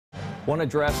Want to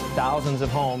address thousands of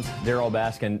homes,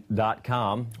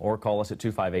 DarrylBaskin.com, or call us at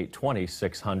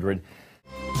 258-2600.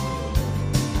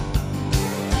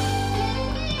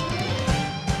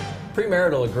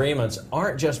 Premarital agreements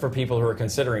aren't just for people who are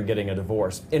considering getting a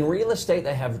divorce. In real estate,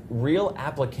 they have real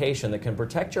application that can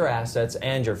protect your assets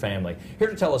and your family. Here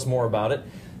to tell us more about it,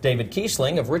 David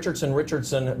Keesling of Richardson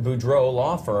Boudreaux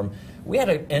law firm. We had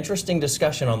an interesting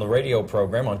discussion on the radio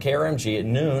program on KRMG at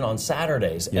noon on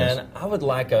Saturdays, Yes. and I would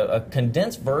like a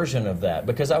condensed version of that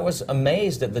because I was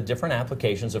amazed at the different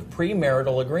applications of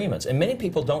premarital agreements. And many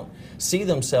people don't see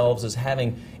themselves as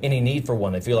having any need for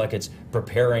one. They feel like it's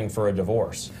preparing for a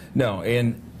divorce. No,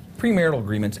 and premarital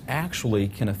agreements actually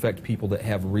can affect people that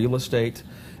have real estate,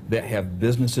 that have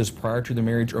businesses prior to the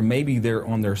marriage, or maybe they're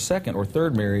on their second or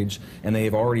third marriage and they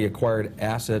have already acquired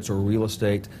assets or real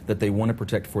estate that they want to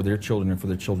protect for their children and for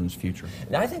their children's future.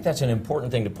 Now, I think that's an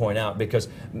important thing to point out because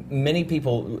many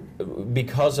people,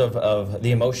 because of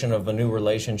the emotion of a new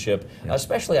relationship,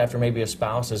 especially after maybe a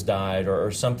spouse has died or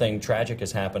something tragic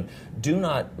has happened, do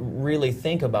not really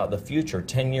think about the future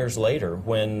 10 years later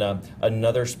when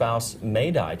another spouse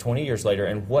may die 20 years later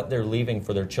and what they're leaving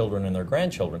for their children and their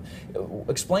grandchildren.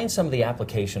 Explain some of the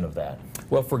application of that.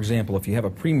 Well, for example, if you have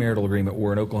a premarital agreement,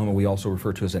 or in Oklahoma we also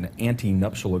refer to as an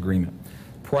anti-nuptial agreement,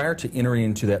 prior to entering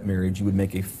into that marriage, you would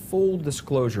make a full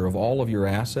disclosure of all of your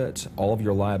assets, all of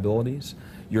your liabilities.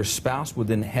 Your spouse would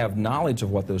then have knowledge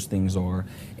of what those things are,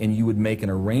 and you would make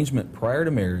an arrangement prior to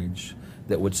marriage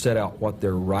that would set out what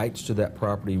their rights to that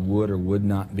property would or would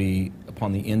not be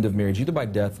upon the end of marriage, either by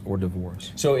death or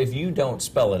divorce. So if you don't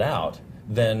spell it out,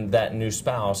 then that new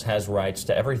spouse has rights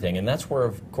to everything. And that's where,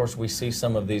 of course, we see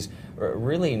some of these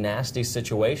really nasty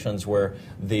situations where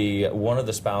one of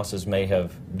the spouses may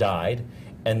have died,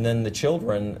 and then the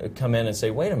children come in and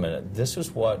say, wait a minute, this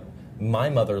is what my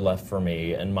mother left for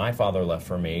me and my father left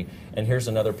for me, and here's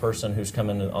another person who's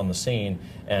coming on the scene,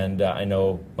 and I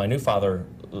know my new father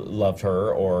loved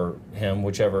her or him,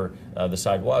 whichever the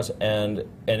side was, and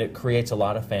it creates a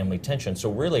lot of family tension. So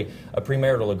really, a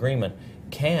premarital agreement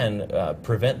can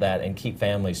prevent that and keep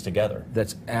families together.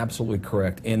 That's absolutely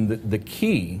correct. And the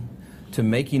key to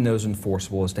making those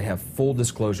enforceable is to have full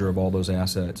disclosure of all those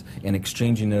assets and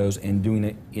exchanging those and doing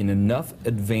it in enough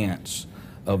advance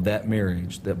of that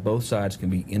marriage that both sides can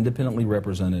be independently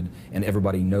represented and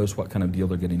everybody knows what kind of deal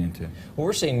they're getting into. Well,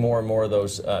 we're seeing more and more of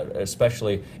those,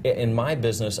 especially in my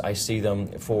business. I see them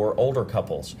for older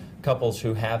couples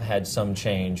who have had some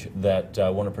change that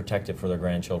want to protect it for their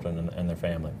grandchildren and their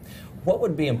family. What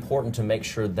would be important to make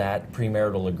sure that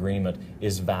premarital agreement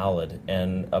is valid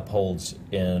and upholds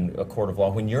in a court of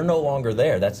law when you're no longer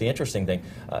there? That's the interesting thing,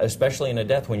 especially in a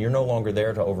death, when you're no longer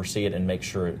there to oversee it and make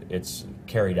sure it's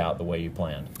carried out the way you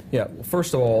planned. Yeah, well,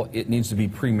 first of all, it needs to be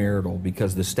premarital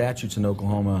because the statutes in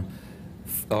Oklahoma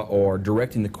are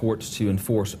directing the courts to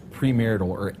enforce premarital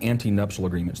or anti-nuptial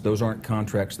agreements. Those aren't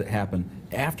contracts that happen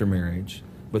after marriage,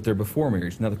 but they're before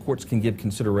marriage. Now, the courts can give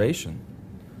consideration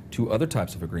to other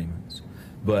types of agreements,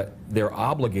 but they're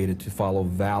obligated to follow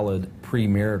valid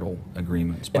premarital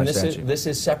agreements by statute. And this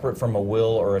is separate from a will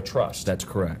or a trust. That's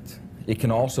correct. It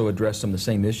can also address some of the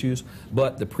same issues,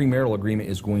 but the premarital agreement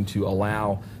is going to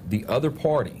allow the other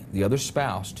party, the other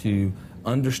spouse, to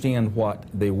understand what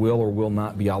they will or will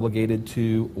not be obligated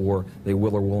to, or they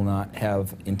will or will not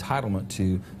have entitlement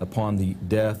to upon the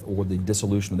death or the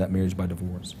dissolution of that marriage by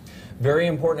divorce. Very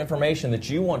important information that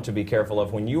you want to be careful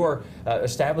of when you are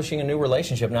establishing a new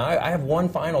relationship. Now, I have one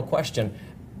final question.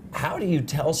 How do you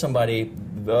tell somebody,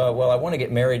 well, I want to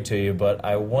get married to you, but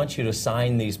I want you to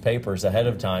sign these papers ahead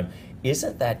of time?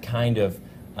 Isn't that kind of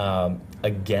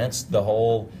against the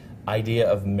whole idea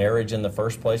of marriage in the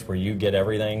first place, where you get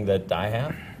everything that I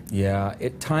have? Yeah,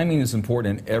 timing is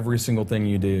important in every single thing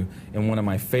you do. And one of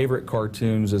my favorite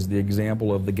cartoons is the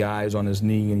example of the guy's on his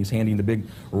knee and he's handing the big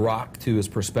rock to his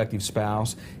prospective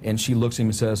spouse, and she looks at him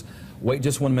and says, wait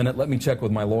just 1 minute, let me check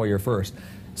with my lawyer first.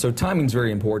 So timing is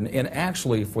very important, and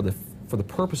actually for the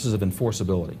purposes of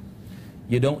enforceability,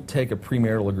 you don't take a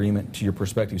premarital agreement to your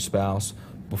prospective spouse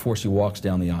before she walks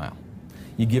down the aisle.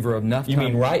 You give her enough time. You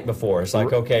mean right before? It's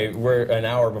like, okay, we're an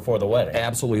hour before the wedding.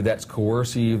 Absolutely, that's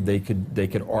coercive. They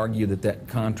could argue that that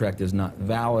contract is not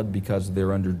valid because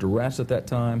they're under duress at that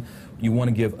time. You want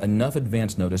to give enough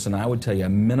advance notice, and I would tell you a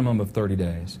minimum of 30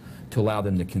 days to allow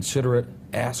them to consider it,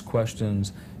 ask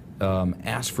questions,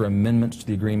 ask for amendments to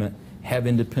the agreement, have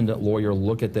independent lawyer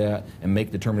look at that and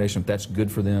make determination if that's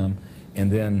good for them,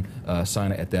 and then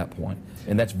sign it at that point.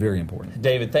 And that's very important.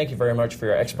 David, thank you very much for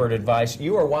your expert advice.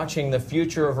 You are watching The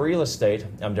Future of Real Estate.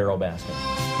 I'm Darryl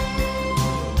Baskin.